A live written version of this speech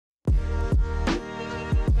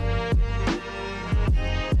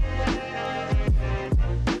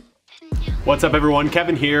What's up everyone,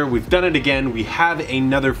 Kevin here. We've done it again. We have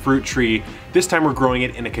another fruit tree. This time we're growing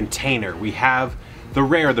it in a container. We have the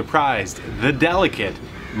rare, the prized, the delicate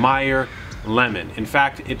Meyer lemon. In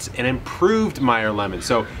fact, it's an improved Meyer lemon.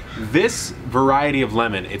 So this variety of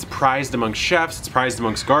lemon, it's prized among chefs, it's prized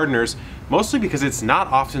amongst gardeners, mostly because it's not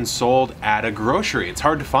often sold at a grocery. It's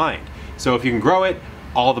hard to find. So if you can grow it,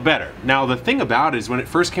 all the better. Now the thing about it is when it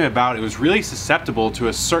first came about, it was really susceptible to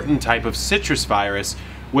a certain type of citrus virus,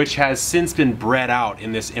 which has since been bred out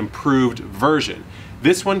in this improved version.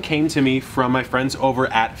 This one came to me from my friends over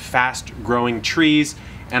at Fast Growing Trees,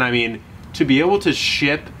 and I mean, to be able to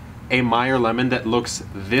ship a Meyer lemon that looks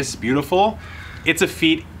this beautiful, it's a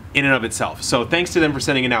feat in and of itself. So thanks to them for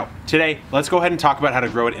sending it out. Today, let's go ahead and talk about how to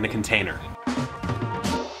grow it in a container.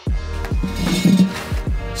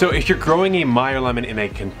 So if you're growing a Meyer lemon in a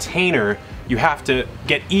container, you have to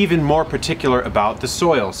get even more particular about the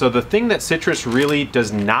soil. So the thing that citrus really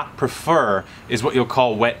does not prefer is what you'll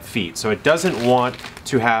call wet feet. So it doesn't want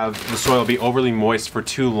to have the soil be overly moist for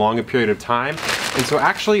too long a period of time. And so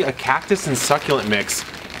actually a cactus and succulent mix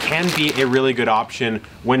can be a really good option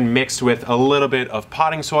when mixed with a little bit of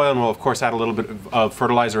potting soil, and we'll of course add a little bit of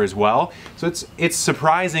fertilizer as well. So it's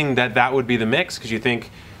surprising that that would be the mix, because you think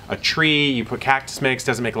a tree, you put cactus mix,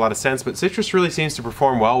 doesn't make a lot of sense, but citrus really seems to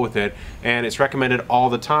perform well with it, and it's recommended all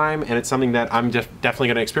the time, and it's something that I'm definitely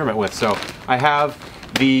gonna experiment with. So I have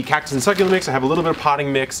the cactus and succulent mix, I have a little bit of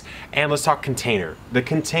potting mix, and let's talk container. The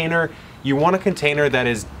container, you want a container that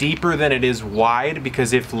is deeper than it is wide,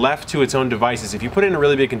 because if left to its own devices, if you put it in a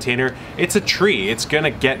really big container, it's a tree, it's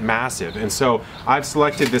gonna get massive. And so I've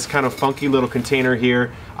selected this kind of funky little container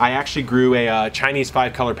here. I actually grew a Chinese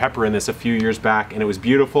 5-color pepper in this a few years back, and it was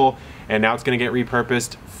beautiful, and now it's gonna get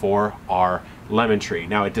repurposed for our lemon tree.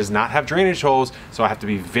 Now it does not have drainage holes, so I have to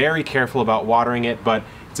be very careful about watering it, but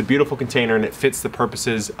it's a beautiful container and it fits the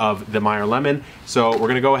purposes of the Meyer lemon. So we're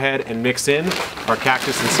gonna go ahead and mix in our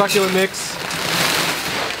cactus and succulent mix.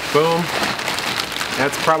 Boom.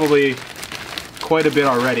 That's probably quite a bit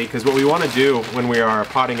already, because what we wanna do when we are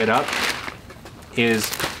potting it up is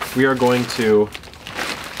we are going to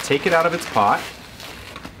take it out of its pot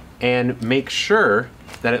and make sure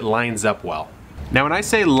that it lines up well. Now when I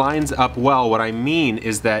say lines up well, what I mean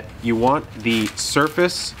is that you want the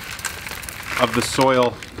surface of the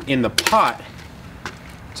soil in the pot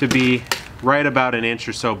to be right about an inch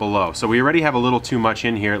or so below. So we already have a little too much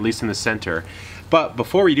in here, at least in the center. But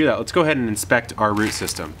before we do that, let's go ahead and inspect our root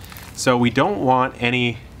system. So we don't want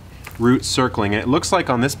any roots circling, and it looks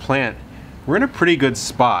like on this plant, we're in a pretty good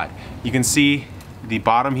spot. You can see the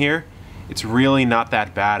bottom here, it's really not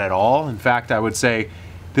that bad at all. In fact, I would say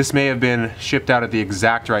this may have been shipped out at the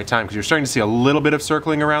exact right time, because you're starting to see a little bit of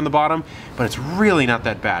circling around the bottom, but it's really not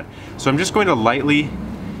that bad. So I'm just going to lightly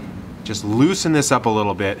just loosen this up a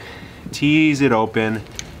little bit, tease it open,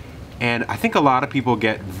 and I think a lot of people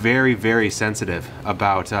get very, very sensitive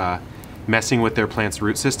about messing with their plant's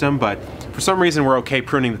root system, but for some reason we're okay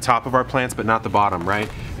pruning the top of our plants but not the bottom, right?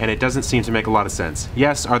 And it doesn't seem to make a lot of sense.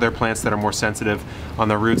 Yes, are there plants that are more sensitive on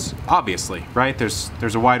their roots? Obviously, right?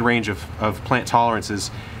 There's a wide range of plant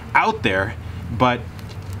tolerances out there, but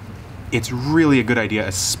it's really a good idea,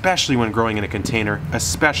 especially when growing in a container,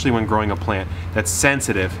 especially when growing a plant that's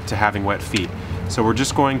sensitive to having wet feet. So we're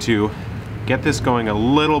just going to get this going a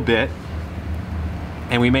little bit,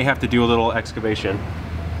 and we may have to do a little excavation.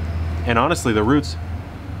 And honestly, the roots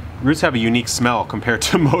have a unique smell compared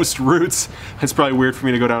to most roots. It's probably weird for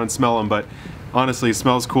me to go down and smell them, but honestly, it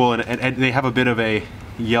smells cool, and they have a bit of a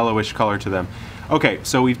yellowish color to them. Okay,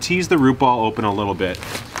 so we've teased the root ball open a little bit.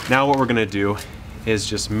 Now what we're gonna do is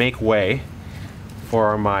just make way for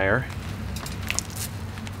our Meyer.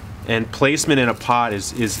 And placement in a pot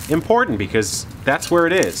is important, because that's where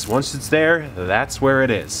it is. Once it's there, that's where it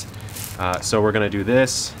is. So we're gonna do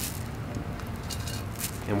this,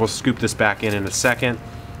 and we'll scoop this back in a second.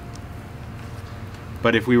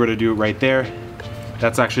 But if we were to do it right there,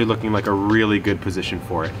 that's actually looking like a really good position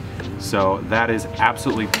for it. So that is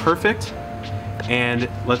absolutely perfect. And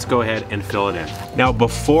let's go ahead and fill it in. Now,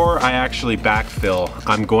 before I actually backfill,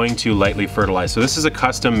 I'm going to lightly fertilize. So this is a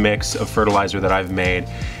custom mix of fertilizer that I've made.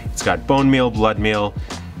 It's got bone meal, blood meal,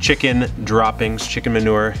 chicken droppings, chicken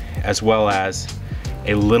manure, as well as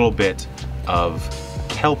a little bit of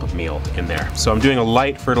kelp meal in there. So I'm doing a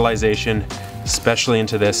light fertilization, especially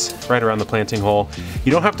into this right around the planting hole.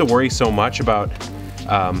 You don't have to worry so much about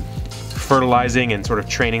fertilizing and sort of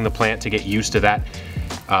training the plant to get used to that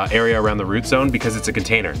area around the root zone, because it's a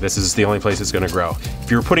container. This is the only place it's gonna grow.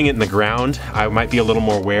 If you were putting it in the ground, I might be a little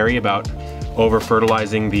more wary about over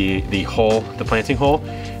fertilizing the hole, the planting hole,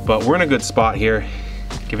 but we're in a good spot here,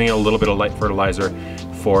 giving it a little bit of light fertilizer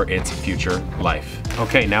for its future life.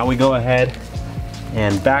 Okay, now we go ahead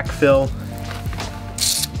and backfill.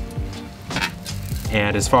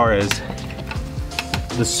 And as far as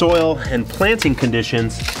the soil and planting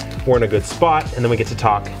conditions, we're in a good spot, and then we get to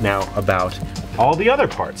talk now about all the other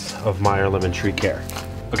parts of Meyer lemon tree care.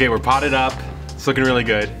 Okay, we're potted up. It's looking really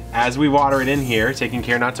good. As we water it in here, taking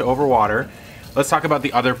care not to overwater, let's talk about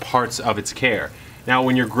the other parts of its care. Now,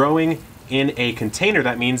 when you're growing in a container,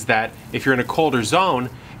 that means that if you're in a colder zone,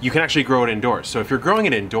 you can actually grow it indoors. So if you're growing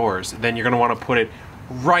it indoors, then you're gonna wanna put it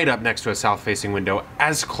right up next to a south-facing window,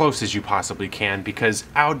 as close as you possibly can, because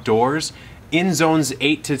outdoors, in zones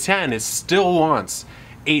 8 to 10, it still wants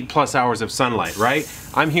 8+ hours of sunlight, right?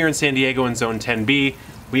 I'm here in San Diego in zone 10B.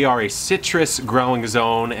 We are a citrus growing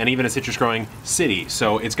zone and even a citrus growing city.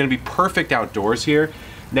 So it's gonna be perfect outdoors here.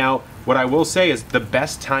 Now, what I will say is the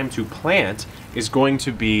best time to plant is going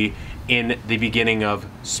to be in the beginning of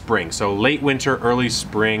spring. So late winter, early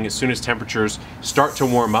spring, as soon as temperatures start to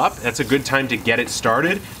warm up, that's a good time to get it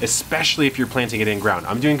started, especially if you're planting it in ground.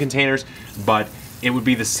 I'm doing containers, but it would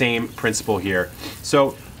be the same principle here.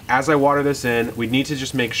 So as I water this in, we need to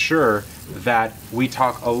just make sure that we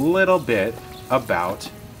talk a little bit about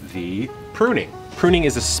the pruning. Pruning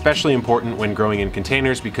is especially important when growing in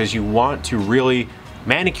containers because you want to really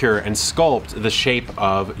manicure and sculpt the shape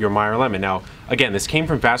of your Meyer lemon. Now, again, this came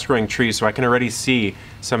from fast growing trees, so I can already see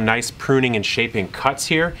some nice pruning and shaping cuts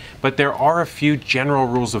here, but there are a few general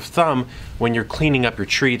rules of thumb when you're cleaning up your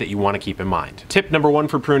tree that you want to keep in mind. Tip number 1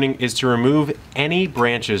 for pruning is to remove any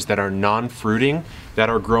branches that are non-fruiting that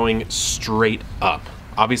are growing straight up.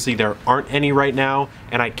 Obviously there aren't any right now,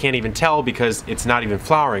 and I can't even tell because it's not even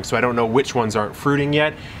flowering, so I don't know which ones aren't fruiting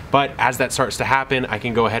yet, but as that starts to happen, I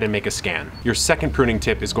can go ahead and make a scan. Your second pruning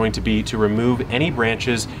tip is going to be to remove any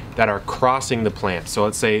branches that are crossing the plant. So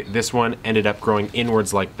let's say this one ended up growing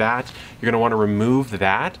inwards like that. You're gonna wanna remove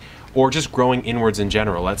that, or just growing inwards in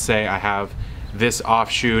general. Let's say I have this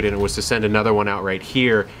offshoot and it was to send another one out right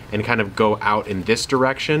here and kind of go out in this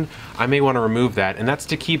direction, I may want to remove that, and that's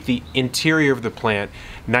to keep the interior of the plant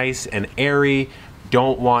nice and airy.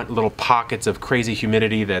 Don't want little pockets of crazy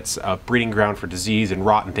humidity that's a breeding ground for disease and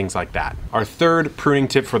rot and things like that. Our third pruning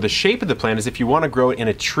tip for the shape of the plant is if you want to grow it in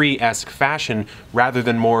a tree-esque fashion rather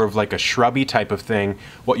than more of like a shrubby type of thing,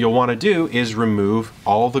 what you'll want to do is remove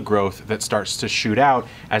all the growth that starts to shoot out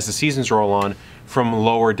as the seasons roll on from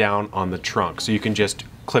lower down on the trunk. So you can just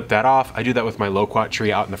clip that off. I do that with my loquat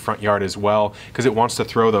tree out in the front yard as well because it wants to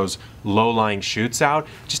throw those low-lying shoots out.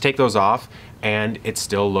 Just take those off and it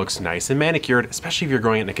still looks nice and manicured, especially if you're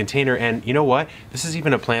growing it in a container. And you know what? This is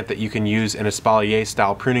even a plant that you can use in a espalier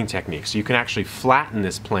style pruning technique. So you can actually flatten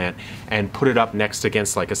this plant and put it up next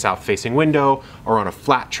against like a south-facing window or on a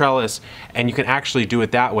flat trellis, and you can actually do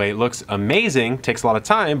it that way. It looks amazing, takes a lot of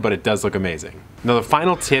time, but it does look amazing. Now the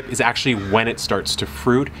final tip is actually when it starts to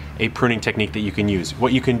fruit, a pruning technique that you can use.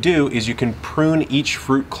 What you can do is you can prune each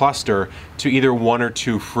fruit cluster to either 1 or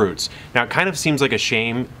 2 fruits. Now it kind of seems like a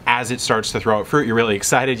shame as it starts to throw out fruit. You're really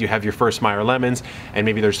excited, you have your first Meyer lemons, and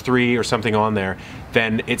maybe there's 3 or something on there.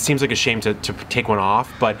 Then it seems like a shame to take one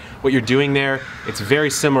off, but what you're doing there, it's very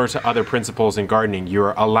similar to other principles in gardening.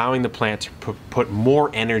 You're allowing the plant to put more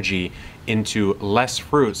energy into less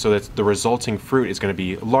fruit so that the resulting fruit is going to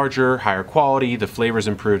be larger, higher quality, the flavors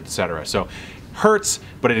improved, etc. So hurts,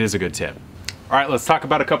 but it is a good tip. All right, let's talk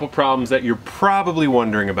about a couple problems that you're probably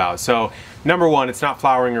wondering about. So number 1, it's not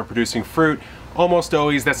flowering or producing fruit. Almost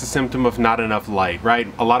always that's a symptom of not enough light, right?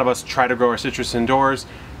 A lot of us try to grow our citrus indoors.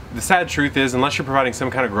 The sad truth is, unless you're providing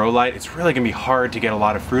some kind of grow light, it's really gonna be hard to get a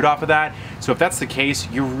lot of fruit off of that. So if that's the case,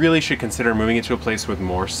 you really should consider moving it to a place with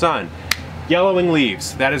more sun. Yellowing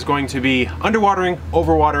leaves, that is going to be underwatering,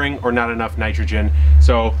 overwatering, or not enough nitrogen.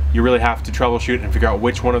 So you really have to troubleshoot and figure out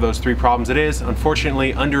which one of those 3 problems it is.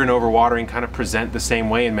 Unfortunately, under and overwatering kind of present the same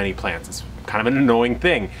way in many plants. It's kind of an annoying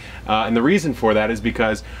thing. And the reason for that is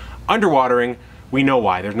because underwatering, we know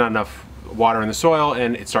why. There's not enough water in the soil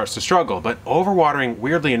and it starts to struggle, but overwatering,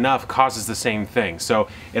 weirdly enough, causes the same thing. So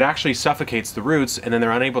it actually suffocates the roots and then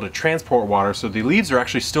they're unable to transport water, so the leaves are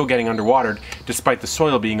actually still getting underwatered despite the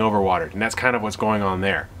soil being overwatered, and that's kind of what's going on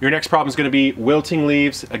there. Your next problem is going to be wilting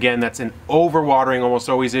leaves. Again, that's an overwatering almost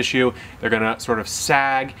always issue. They're going to sort of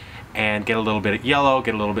sag and get a little bit yellow,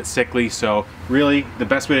 get a little bit sickly. So really the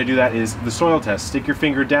best way to do that is the soil test. Stick your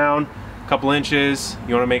finger down a couple inches.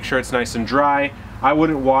 You want to make sure it's nice and dry. I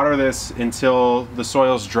wouldn't water this until the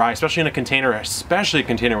soil's dry, especially in a container, especially a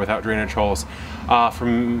container without drainage holes.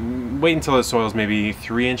 Wait until the soil's maybe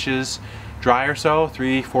 3 inches dry or so,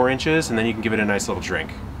 3-4 inches, and then you can give it a nice little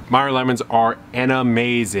drink. Meyer lemons are an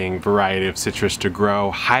amazing variety of citrus to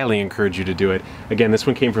grow. Highly encourage you to do it. Again, this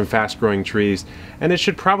one came from fast-growing trees, and it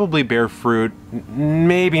should probably bear fruit.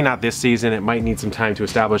 Maybe not this season. It might need some time to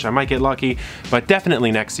establish. I might get lucky, but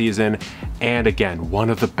definitely next season. And again, one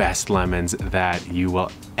of the best lemons that you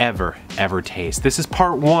will ever taste. This is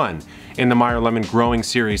part 1 in the Meyer lemon growing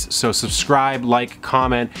series, so subscribe, like,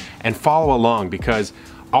 comment, and follow along, because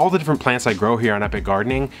all the different plants I grow here on Epic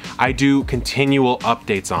Gardening, I do continual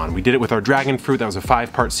updates on. We did it with our dragon fruit, that was a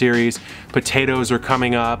 5-part series. Potatoes are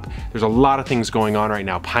coming up. There's a lot of things going on right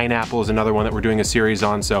now. Pineapple is another one that we're doing a series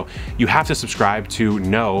on, so you have to subscribe to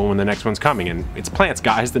know when the next one's coming. And it's plants,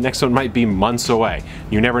 guys. The next one might be months away.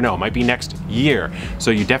 You never know, it might be next year.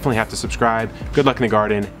 So you definitely have to subscribe. Good luck in the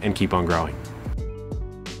garden, and keep on growing.